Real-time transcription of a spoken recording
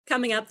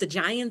Coming up, the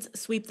Giants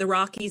sweep the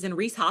Rockies and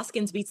Rhys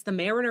Hoskins beats the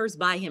Mariners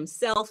by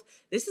himself.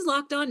 This is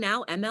Locked On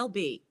Now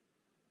MLB.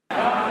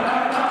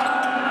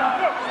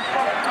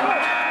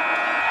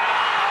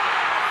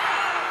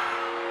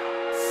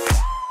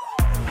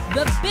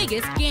 The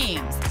biggest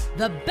games,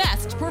 the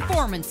best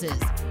performances,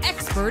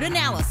 expert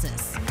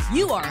analysis.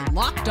 You are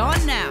Locked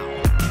On Now.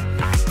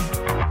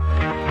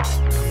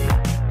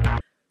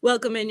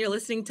 Welcome in. You're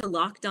listening to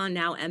Locked On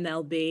Now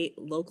MLB,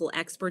 local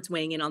experts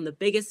weighing in on the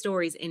biggest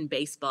stories in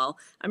baseball.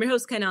 I'm your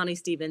host, Kainani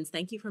Stevens.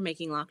 Thank you for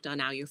making Locked On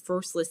Now your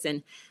first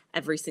listen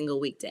every single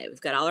weekday.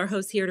 We've got all our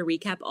hosts here to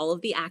recap all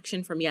of the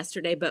action from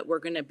yesterday, but we're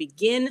going to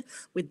begin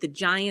with the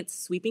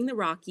Giants sweeping the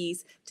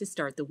Rockies to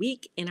start the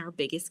week in our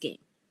biggest game.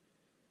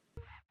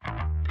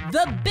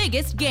 The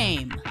biggest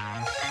game.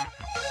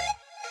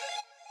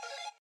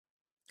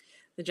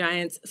 The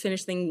Giants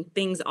finished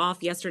things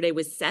off yesterday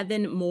with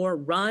 7 more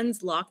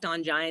runs. Locked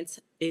On Giants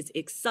is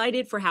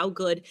excited for how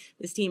good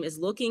this team is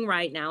looking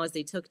right now as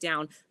they took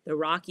down the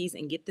Rockies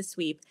and get the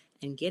sweep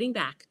and getting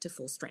back to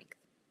full strength.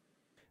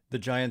 The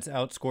Giants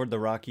outscored the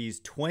Rockies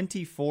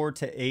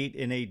 24-8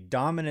 in a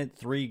dominant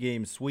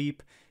 3-game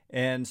sweep.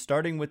 And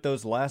starting with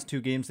those last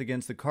 2 games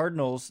against the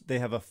Cardinals, they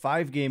have a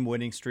 5-game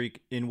winning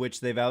streak in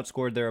which they've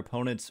outscored their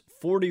opponents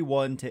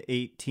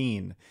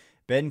 41-18.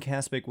 Ben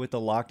Kaspick with the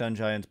Locked On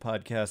Giants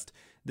podcast.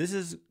 This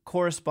is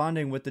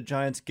corresponding with the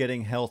Giants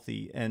getting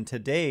healthy. And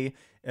today,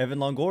 Evan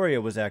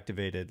Longoria was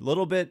activated. A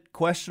little bit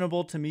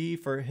questionable to me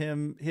for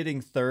him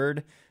hitting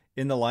third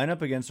in the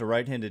lineup against a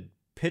right-handed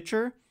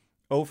pitcher.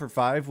 0 for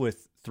 5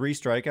 with 3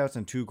 strikeouts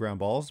and 2 ground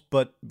balls.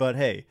 But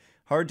hey,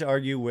 hard to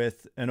argue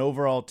with an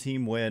overall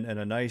team win and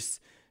a nice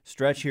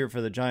stretch here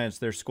for the Giants.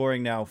 They're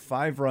scoring now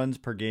 5 runs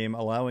per game,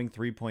 allowing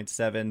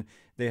 3.7.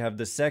 They have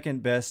the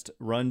second best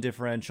run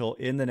differential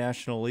in the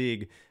National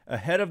League,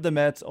 ahead of the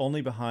Mets,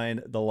 only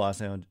behind the Los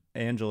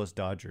Angeles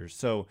Dodgers.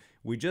 So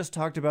we just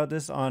talked about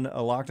this on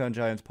a Locked On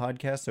Giants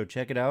podcast, so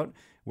check it out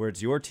where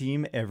it's your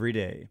team every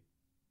day.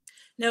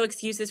 No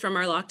excuses from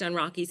our Locked On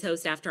Rockies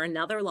host after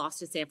another loss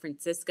to San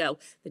Francisco.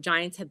 The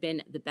Giants have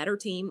been the better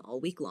team all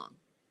week long.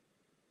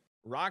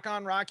 Rock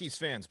on Rockies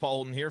fans. Paul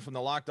Holden here from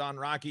the Locked On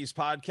Rockies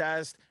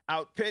podcast.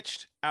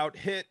 Outpitched,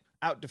 out-hit,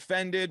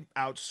 out-defended,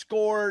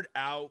 outscored,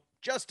 out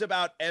just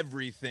about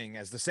everything,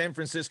 as the San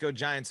Francisco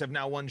Giants have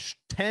now won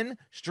 10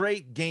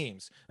 straight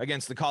games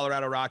against the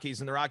Colorado Rockies,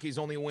 and the Rockies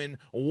only win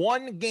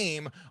 1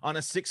 game on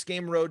a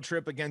 6-game road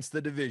trip against the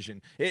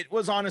division. It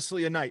was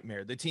honestly a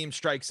nightmare. The team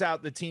strikes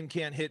out, the team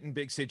can't hit in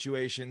big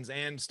situations,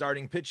 and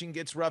starting pitching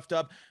gets roughed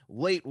up,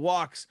 late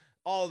walks,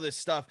 all this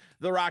stuff.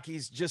 The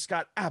Rockies just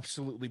got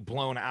absolutely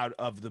blown out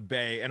of the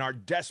Bay and are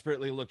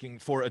desperately looking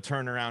for a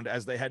turnaround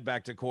as they head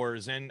back to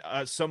Coors, and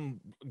some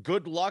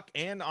good luck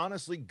and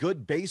honestly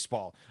good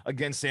baseball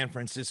against San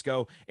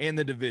Francisco and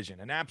the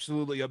division. An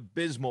absolutely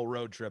abysmal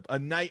road trip. A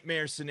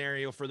nightmare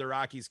scenario for the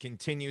Rockies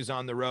continues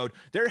on the road.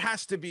 There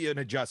has to be an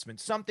adjustment.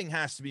 Something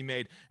has to be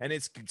made, and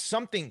it's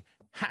something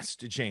has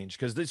to change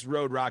because this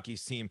road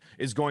Rockies team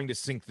is going to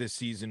sink this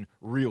season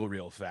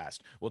real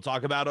fast. We'll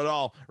talk about it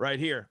all right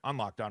here on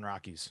Locked On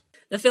Rockies.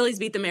 The Phillies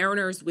beat the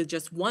Mariners with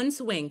just 1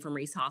 swing from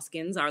Rhys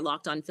Hoskins. Our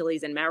Locked On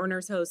Phillies and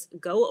Mariners hosts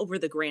go over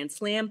the grand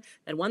slam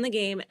that won the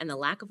game and the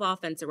lack of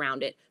offense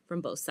around it from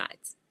both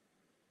sides.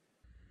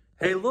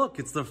 Hey, look,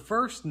 it's the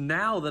first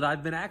now that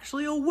I've been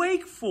actually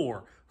awake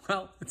for.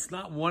 Well, it's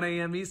not 1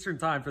 a.m. Eastern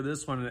time for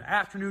this one. An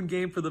afternoon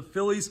game for the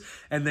Phillies,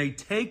 and they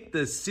take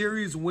the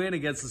series win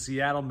against the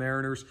Seattle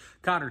Mariners.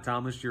 Connor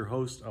Thomas, your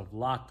host of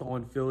Locked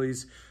On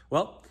Phillies.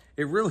 Well,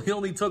 it really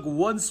only took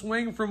 1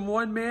 swing from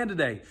 1 man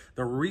today.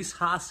 The Rhys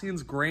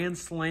Hoskins grand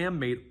slam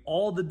made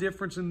all the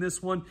difference in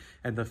this one,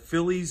 and the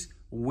Phillies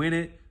win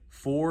it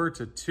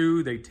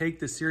 4-2. They take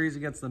the series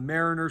against the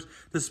Mariners,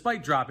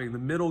 despite dropping the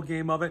middle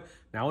game of it.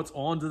 Now it's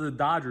on to the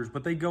Dodgers,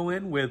 but they go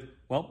in with,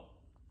 well,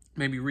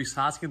 maybe Rhys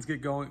Hoskins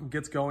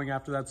gets going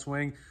after that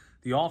swing.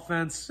 The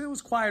offense, it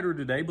was quieter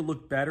today, but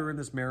looked better in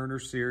this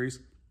Mariners series.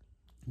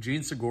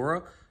 Jean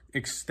Segura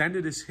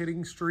extended his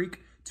hitting streak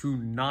to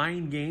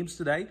 9 games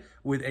today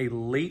with a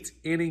late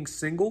inning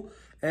single.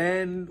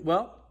 And,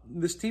 well,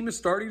 this team is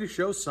starting to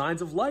show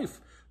signs of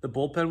life. The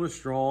bullpen was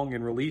strong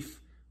in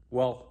relief.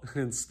 Well,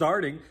 in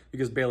starting,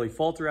 because Bailey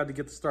Falter had to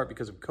get the start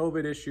because of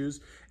COVID issues.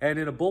 And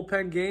in a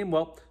bullpen game,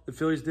 well, the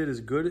Phillies did as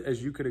good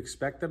as you could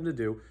expect them to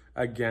do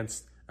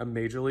against a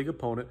major league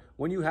opponent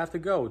when you have to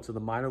go to the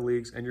minor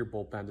leagues and your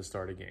bullpen to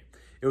start a game.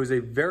 It was a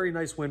very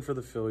nice win for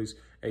the Phillies,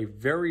 a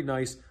very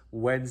nice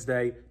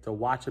Wednesday to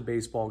watch a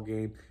baseball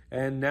game.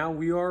 And now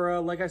we are,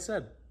 like I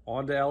said,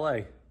 on to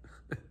L.A.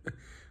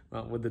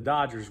 Well, with the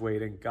Dodgers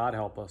waiting, God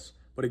help us.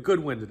 But a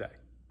good win today.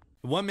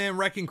 The one-man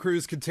wrecking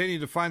crews continue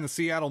to find the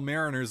Seattle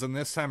Mariners, and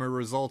this time it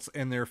results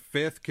in their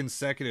 5th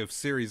consecutive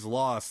series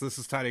loss. This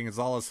is Ty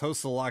Gonzalez, host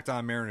of the Locked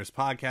On Mariners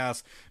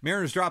podcast.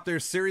 Mariners dropped their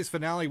series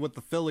finale with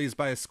the Phillies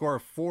by a score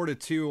of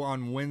 4-2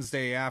 on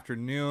Wednesday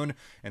afternoon,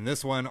 and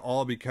this one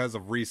all because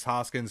of Rhys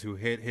Hoskins, who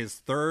hit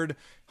his 3rd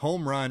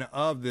home run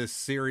of this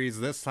series,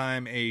 this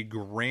time a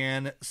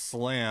grand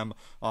slam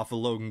off of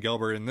Logan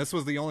Gilbert. And this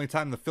was the only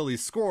time the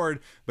Phillies scored,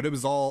 but it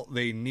was all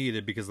they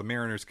needed because the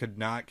Mariners could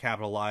not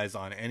capitalize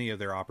on any of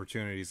their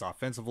opportunities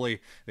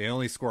offensively. They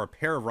only score a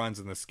pair of runs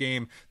in this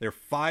game. Their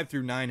 5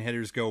 through 9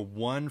 hitters go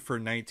 1 for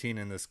 19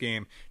 in this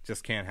game.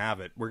 Just can't have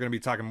it. We're going to be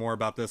talking more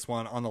about this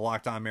one on the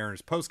Locked On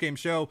Mariners postgame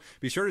show.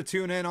 Be sure to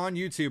tune in on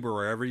YouTube or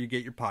wherever you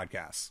get your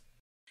podcasts.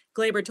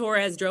 Gleyber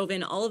Torres drove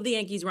in all of the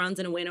Yankees' runs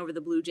in a win over the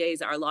Blue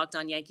Jays. Our Locked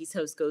On Yankees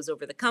host goes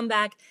over the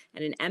comeback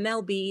and an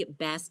MLB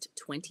best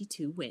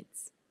 22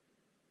 wins.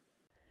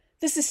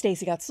 This is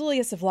Stacey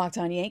Gotsoulias of Locked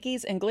On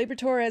Yankees, and Gleyber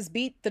Torres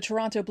beat the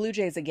Toronto Blue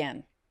Jays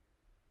again.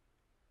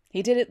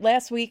 He did it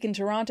last week in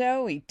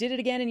Toronto. He did it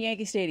again in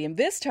Yankee Stadium.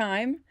 This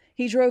time,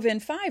 he drove in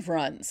 5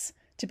 runs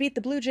to beat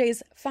the Blue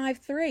Jays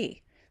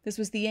 5-3. This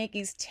was the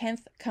Yankees'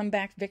 10th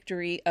comeback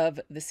victory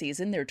of the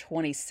season, their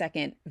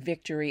 22nd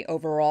victory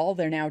overall.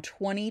 They're now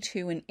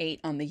 22-8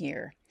 on the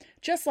year,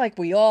 just like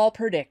we all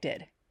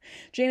predicted.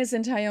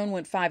 Jameson Taillon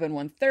went 5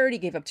 1/3. He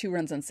gave up 2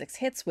 runs on 6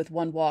 hits with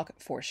 1 walk,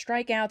 4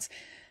 strikeouts.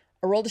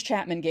 Aroldis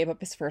Chapman gave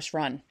up his first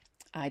run.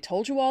 I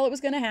told you all it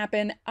was going to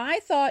happen. I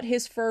thought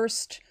his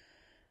first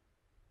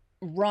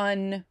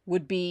run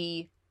would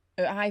be,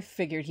 I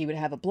figured he would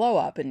have a blow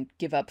up and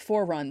give up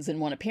 4 runs in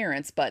 1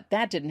 appearance, but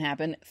that didn't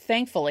happen.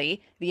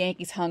 Thankfully, the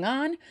Yankees hung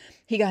on.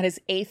 He got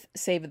his 8th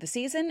save of the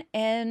season,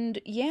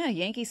 and yeah,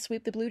 Yankees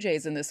sweep the Blue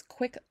Jays in this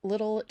quick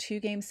little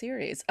 2-game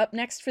series. Up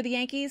next for the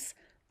Yankees,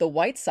 the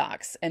White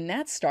Sox, and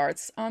that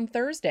starts on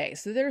Thursday,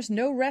 so there's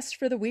no rest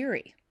for the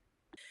weary.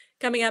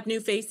 Coming up, new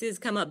faces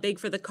come up big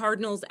for the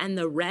Cardinals, and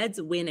the Reds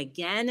win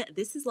again.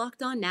 This is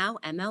Locked On Now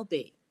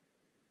MLB.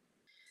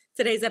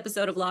 Today's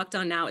episode of Locked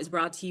On Now is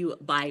brought to you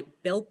by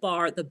Built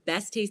Bar, the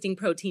best tasting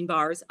protein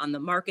bars on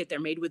the market. They're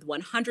made with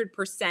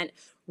 100%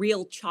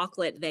 real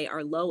chocolate. They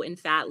are low in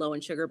fat, low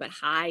in sugar, but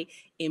high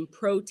in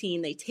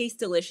protein. They taste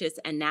delicious,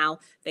 and now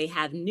they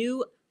have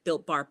new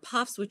Built Bar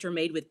Puffs, which are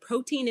made with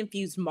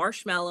protein-infused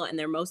marshmallow, and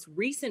their most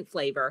recent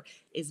flavor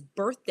is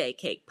birthday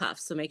cake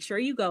puffs. So make sure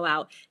you go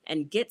out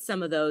and get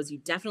some of those. You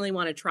definitely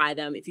want to try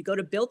them. If you go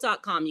to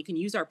Built.com, you can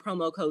use our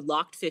promo code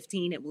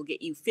LOCKED15. It will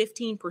get you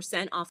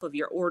 15% off of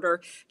your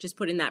order. Just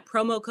put in that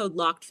promo code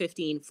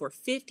LOCKED15 for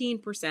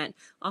 15%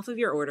 off of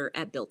your order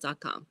at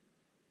Built.com.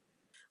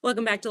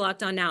 Welcome back to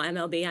Locked On Now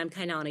MLB. I'm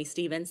Kainani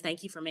Stevens.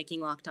 Thank you for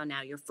making Locked On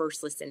Now your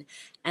first listen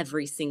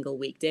every single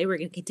weekday. We're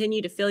going to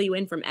continue to fill you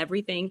in from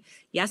everything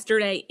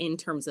yesterday in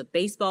terms of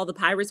baseball. The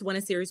Pirates won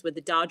a series with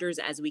the Dodgers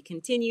as we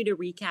continue to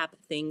recap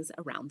things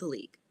around the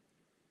league.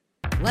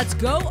 Let's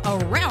go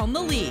around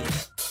the league.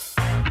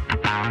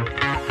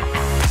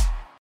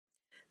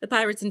 The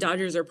Pirates and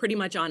Dodgers are pretty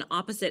much on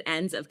opposite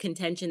ends of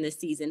contention this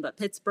season, but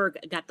Pittsburgh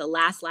got the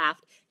last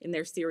laugh in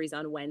their series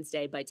on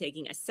Wednesday by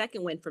taking a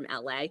second win from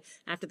LA.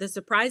 After the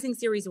surprising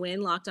series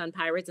win, Locked On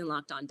Pirates and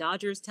Locked On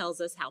Dodgers tells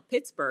us how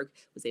Pittsburgh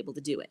was able to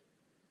do it.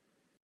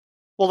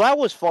 Well, that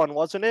was fun,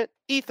 wasn't it?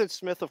 Ethan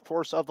Smith, of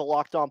course, of the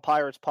Locked On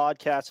Pirates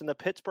podcast, and the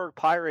Pittsburgh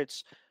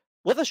Pirates,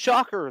 with a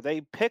shocker,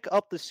 they pick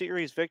up the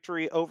series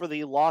victory over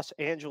the Los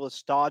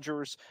Angeles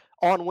Dodgers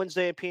on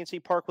Wednesday at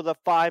PNC Park with a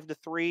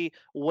 5-3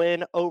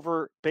 win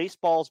over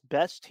baseball's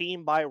best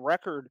team by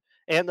record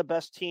and the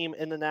best team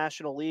in the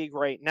National League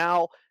right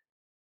now.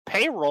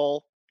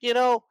 Payroll,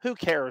 who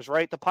cares,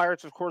 right? The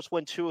Pirates, of course,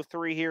 win 2 of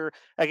 3 here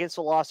against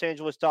the Los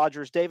Angeles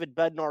Dodgers. David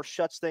Bednar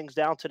shuts things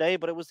down today,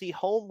 but it was the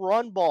home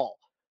run ball,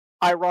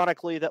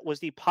 ironically, that was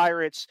the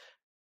Pirates'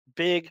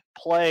 big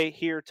play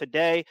here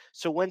today.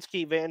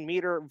 Sawinski, Van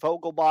Meter,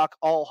 Vogelbach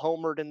all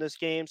homered in this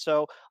game.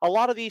 So a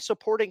lot of the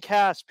supporting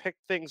cast picked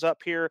things up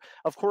here.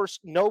 Of course,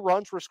 no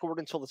runs were scored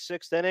until the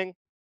 6th inning.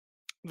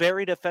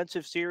 Very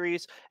defensive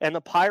series. And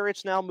the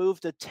Pirates now move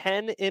to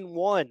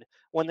 10-1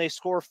 when they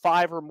score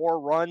 5 or more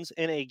runs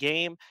in a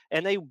game.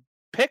 And they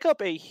pick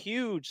up a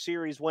huge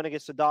series win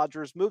against the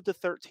Dodgers, move to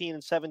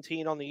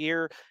 13-17 on the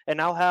year, and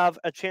now have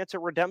a chance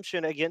at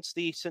redemption against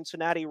the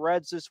Cincinnati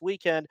Reds this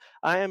weekend.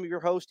 I am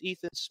your host,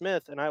 Ethan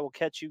Smith, and I will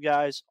catch you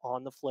guys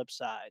on the flip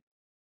side.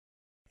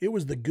 It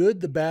was the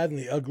good, the bad, and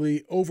the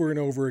ugly over and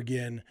over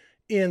again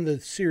in the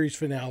series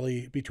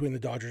finale between the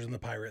Dodgers and the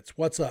Pirates.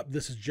 What's up?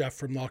 This is Jeff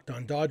from Locked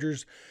On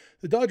Dodgers.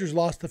 The Dodgers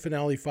lost the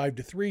finale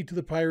 5-3 to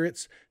the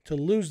Pirates to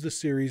lose the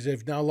series.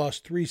 They've now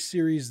lost 3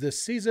 series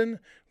this season,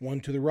 1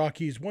 to the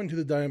Rockies, 1 to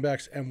the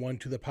Diamondbacks, and 1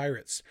 to the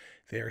Pirates.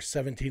 They are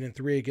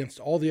 17-3 against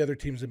all the other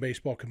teams in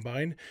baseball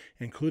combined,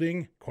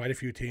 including quite a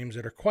few teams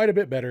that are quite a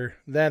bit better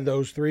than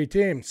those 3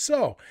 teams.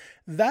 So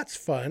that's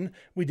fun.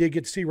 We did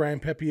get to see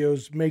Ryan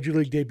Pepio's Major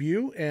League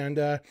debut, and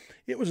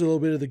it was a little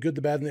bit of the good,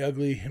 the bad, and the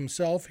ugly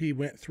himself. He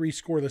went 3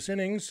 scoreless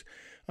innings.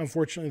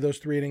 Unfortunately, those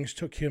 3 innings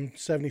took him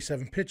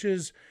 77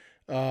 pitches.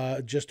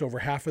 Just over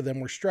half of them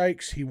were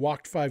strikes. He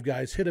walked 5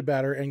 guys, hit a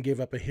batter, and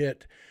gave up a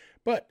hit.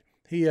 But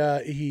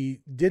he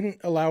didn't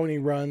allow any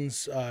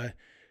runs.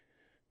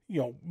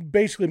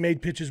 Basically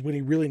made pitches when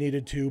he really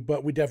needed to.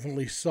 But we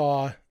definitely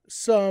saw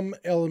some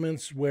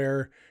elements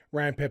where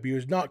Ryan Pepiot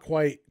is not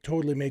quite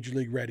totally major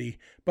league ready,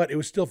 but it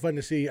was still fun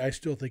to see. I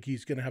still think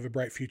he's going to have a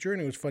bright future,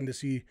 and it was fun to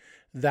see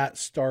that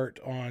start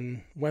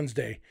on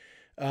Wednesday.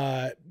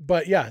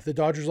 But yeah, the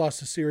Dodgers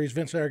lost the series.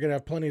 Vince and I are going to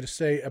have plenty to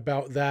say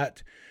about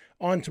that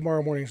on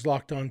tomorrow morning's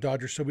Locked On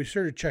Dodgers, so be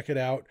sure to check it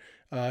out.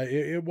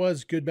 It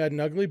was good, bad, and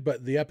ugly,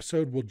 but the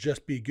episode will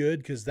just be good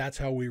because that's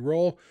how we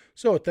roll.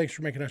 So thanks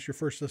for making us your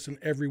first listen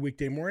every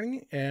weekday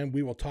morning, and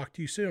we will talk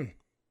to you soon.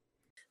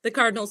 The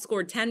Cardinals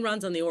scored 10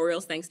 runs on the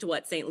Orioles thanks to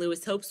what St.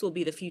 Louis hopes will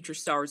be the future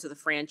stars of the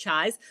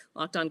franchise.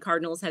 Locked On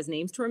Cardinals has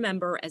names to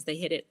remember as they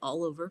hit it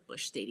all over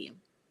Busch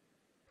Stadium.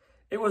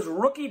 It was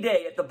rookie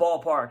day at the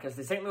ballpark as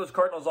the St. Louis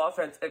Cardinals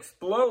offense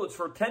explodes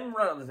for 10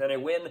 runs and a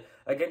win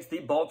against the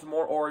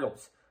Baltimore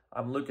Orioles.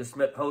 I'm Lucas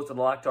Smith, host of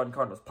the Locked On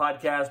Cardinals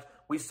podcast.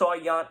 We saw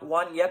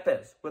Juan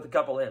Yepez with a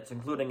couple hits,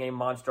 including a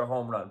monster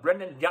home run.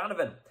 Brendan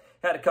Donovan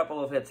had a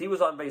couple of hits. He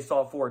was on base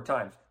all 4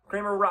 times.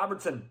 Kramer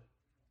Robertson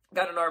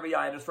got an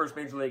RBI in his first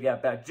Major League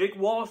at-bat. Jake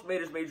Walsh made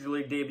his Major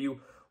League debut.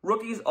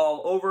 Rookies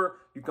all over.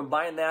 You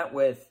combine that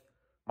with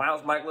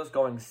Miles Mikolas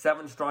going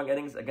 7 strong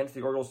innings against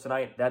the Orioles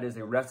tonight. That is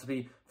a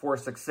recipe for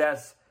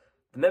success.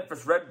 The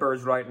Memphis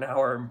Redbirds right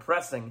now are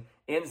impressing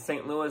in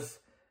St. Louis.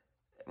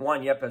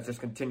 Juan Yepez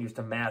just continues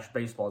to mash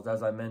baseballs,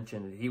 as I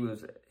mentioned.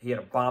 He had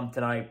a bomb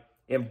tonight.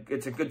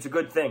 It's a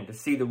good thing to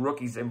see the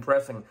rookies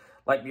impressing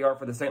like they are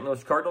for the St.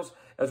 Louis Cardinals,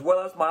 as well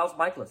as Miles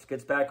Mikolas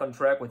gets back on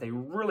track with a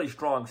really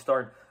strong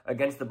start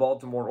against the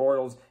Baltimore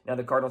Orioles. Now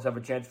the Cardinals have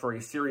a chance for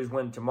a series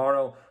win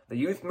tomorrow. The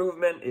youth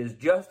movement is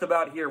just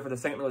about here for the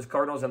St. Louis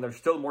Cardinals, and there's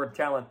still more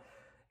talent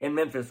in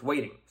Memphis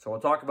waiting. So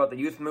we'll talk about the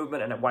youth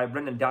movement and why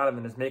Brendan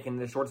Donovan is making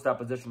the shortstop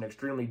position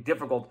extremely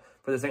difficult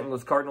for the St.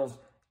 Louis Cardinals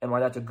and why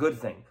that's a good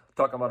thing.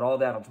 We'll talk about all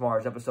that on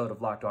tomorrow's episode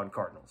of Locked On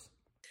Cardinals.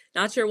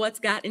 Not sure what's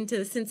got into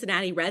the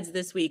Cincinnati Reds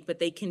this week, but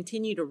they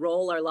continue to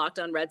roll. Our Locked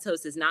On Reds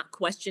host is not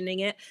questioning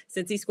it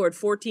since he scored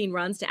 14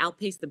 runs to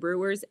outpace the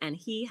Brewers, and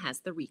he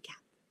has the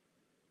recap.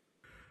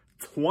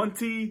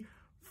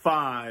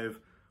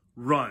 25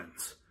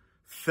 runs.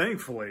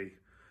 Thankfully,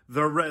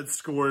 the Reds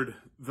scored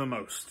the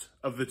most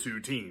of the 2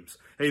 teams.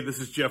 Hey, this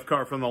is Jeff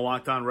Carr from the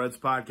Locked On Reds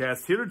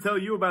podcast, here to tell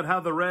you about how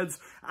the Reds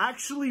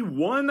actually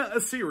won a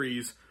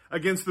series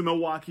against the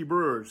Milwaukee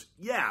Brewers.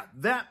 Yeah,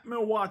 that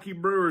Milwaukee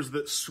Brewers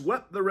that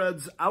swept the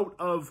Reds out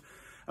of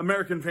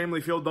American Family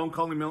Field,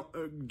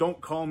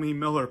 Don't Call Me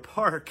Miller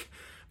Park,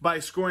 by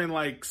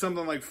scoring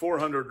something like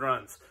 400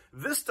 runs.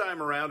 This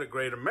time around at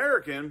Great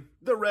American,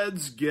 the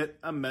Reds get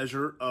a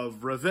measure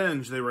of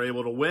revenge. They were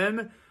able to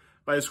win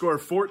by a score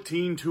of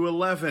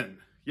 14-11.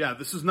 Yeah,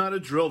 this is not a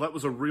drill. That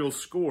was a real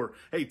score.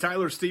 Hey,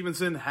 Tyler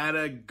Stevenson had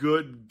a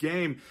good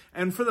game.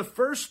 And for the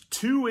first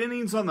 2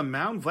 innings on the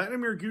mound,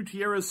 Vladimir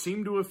Gutierrez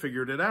seemed to have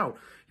figured it out.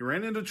 He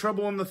ran into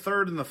trouble in the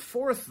 3rd and the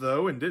 4th,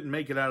 though, and didn't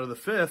make it out of the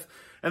 5th.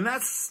 And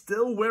that's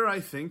still where I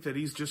think that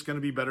he's just going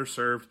to be better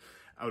served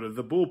out of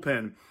the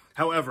bullpen.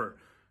 However,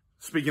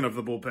 speaking of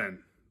the bullpen,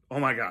 oh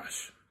my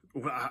gosh,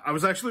 I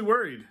was actually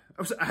worried.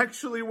 I was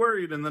actually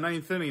worried in the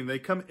 9th inning. They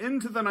come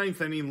into the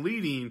 9th inning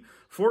leading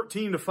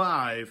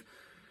 14-5.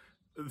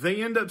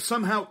 They end up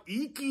somehow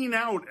eking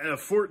out a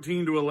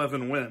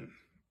 14-11 win.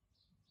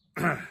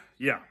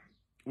 Yeah,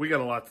 we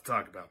got a lot to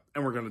talk about,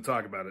 and we're going to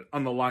talk about it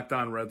on the Locked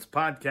On Reds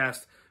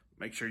podcast.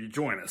 Make sure you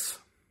join us.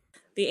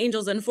 The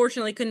Angels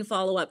unfortunately couldn't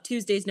follow up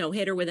Tuesday's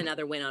no-hitter with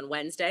another win on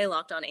Wednesday.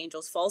 Locked On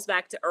Angels falls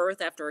back to earth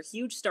after a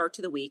huge start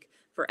to the week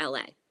for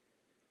LA.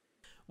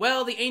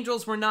 Well, the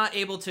Angels were not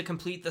able to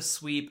complete the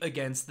sweep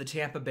against the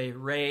Tampa Bay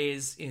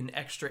Rays in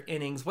extra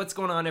innings. What's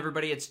going on,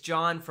 everybody? It's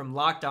John from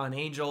Locked On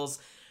Angels.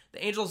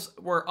 The Angels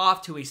were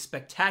off to a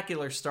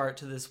spectacular start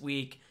to this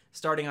week,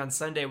 starting on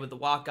Sunday with the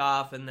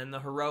walk-off and then the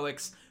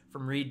heroics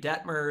from Reed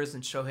Detmers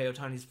and Shohei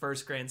Ohtani's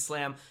first Grand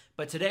Slam.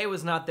 But today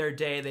was not their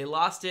day. They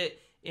lost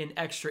it in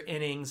extra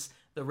innings.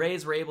 The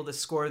Rays were able to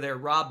score their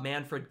Rob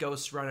Manfred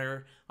ghost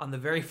runner on the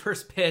very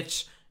first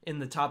pitch in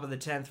the top of the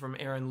 10th from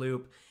Aaron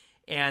Loop,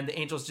 and the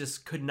Angels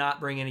just could not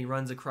bring any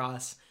runs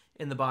across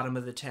in the bottom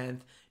of the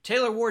 10th.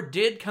 Taylor Ward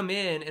did come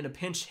in a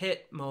pinch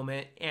hit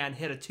moment and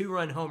hit a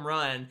 2-run home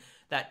run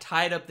that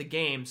tied up the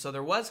game, so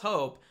there was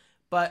hope,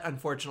 but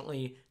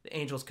unfortunately, the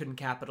Angels couldn't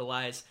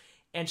capitalize.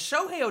 And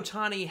Shohei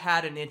Ohtani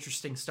had an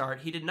interesting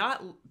start. He did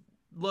not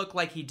look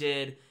like he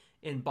did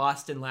in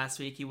Boston last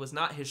week. He was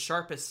not his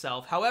sharpest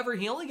self. However,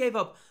 he only gave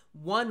up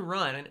 1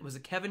 run, and it was a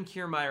Kevin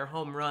Kiermaier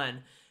home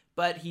run,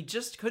 but he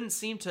just couldn't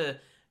seem to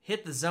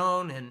hit the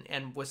zone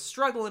and was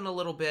struggling a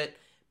little bit.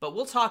 But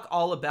we'll talk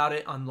all about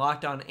it on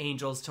Locked On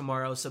Angels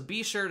tomorrow, so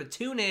be sure to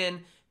tune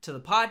in to the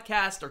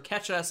podcast or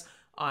catch us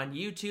on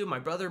YouTube. My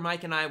brother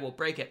Mike and I will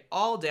break it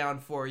all down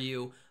for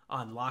you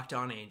on Locked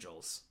On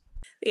Angels.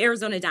 The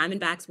Arizona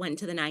Diamondbacks went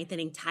to the 9th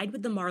inning, tied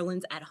with the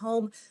Marlins at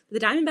home. The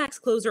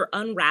Diamondbacks closer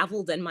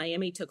unraveled, and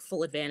Miami took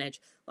full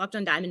advantage. Locked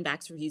On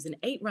Diamondbacks reviews an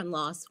 8-run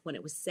loss when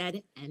it was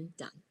said and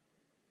done.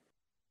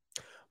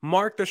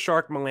 Mark the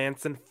Shark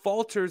Melancon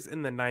falters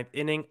in the 9th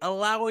inning,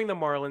 allowing the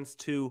Marlins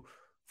to,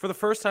 for the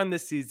first time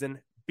this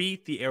season,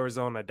 beat the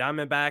Arizona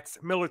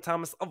Diamondbacks. Miller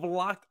Thomas of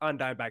Locked On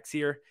Diamondbacks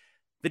here.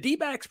 The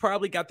D-backs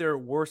probably got their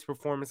worst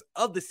performance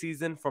of the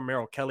season from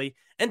Merrill Kelly,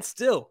 and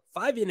still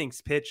 5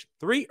 innings pitched,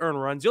 3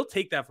 earned runs. You'll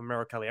take that from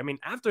Merrill Kelly. I mean,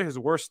 after his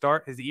worst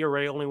start, his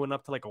ERA only went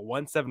up to like a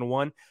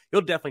 1.71.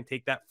 You'll definitely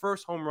take that.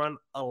 First home run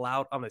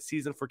allowed on the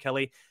season for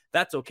Kelly.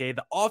 That's okay.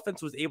 The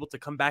offense was able to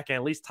come back and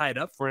at least tie it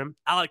up for him.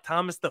 Alek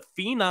Thomas, the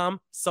phenom,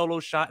 solo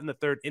shot in the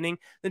 3rd inning.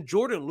 Then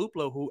Jordan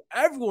Luplow, who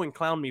everyone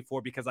clowned me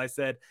for because I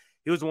said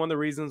he was one of the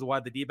reasons why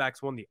the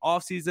D-backs won the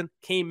offseason,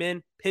 came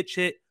in, pitch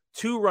hit,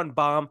 2-run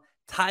bomb,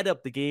 tied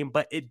up the game,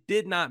 but it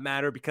did not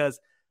matter because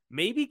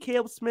maybe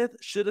Caleb Smith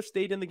should have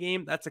stayed in the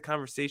game. That's a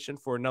conversation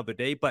for another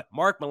day, but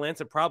Mark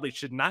Melancon probably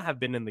should not have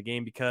been in the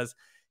game because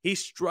he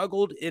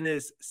struggled in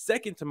his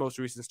second to most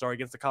recent start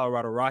against the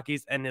Colorado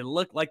Rockies, and it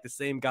looked like the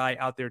same guy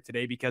out there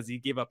today because he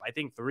gave up, I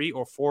think, 3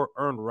 or 4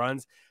 earned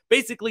runs,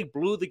 basically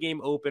blew the game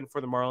open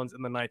for the Marlins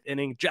in the 9th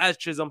inning. Jazz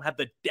Chisholm had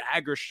the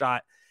dagger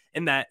shot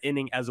in that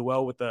inning as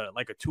well with a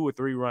 2 or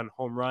 3 run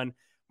home run.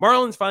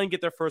 Marlins finally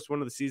get their first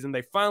win of the season.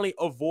 They finally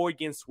avoid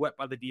getting swept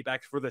by the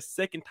D-backs for the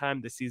second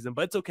time this season,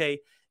 but it's okay.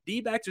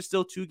 D-backs are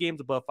still 2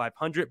 games above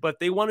 500, but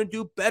they want to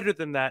do better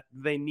than that.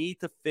 They need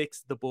to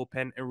fix the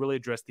bullpen and really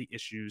address the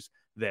issues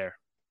there.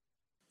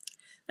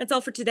 That's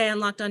all for today on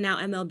Locked On Now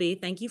MLB.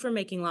 Thank you for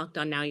making Locked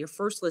On Now your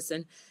first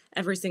listen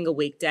every single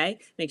weekday.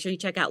 Make sure you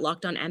check out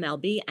Locked On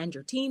MLB and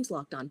your team's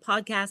Locked On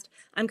podcast.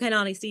 I'm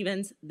Kainani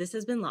Stevens. This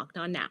has been Locked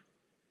On Now.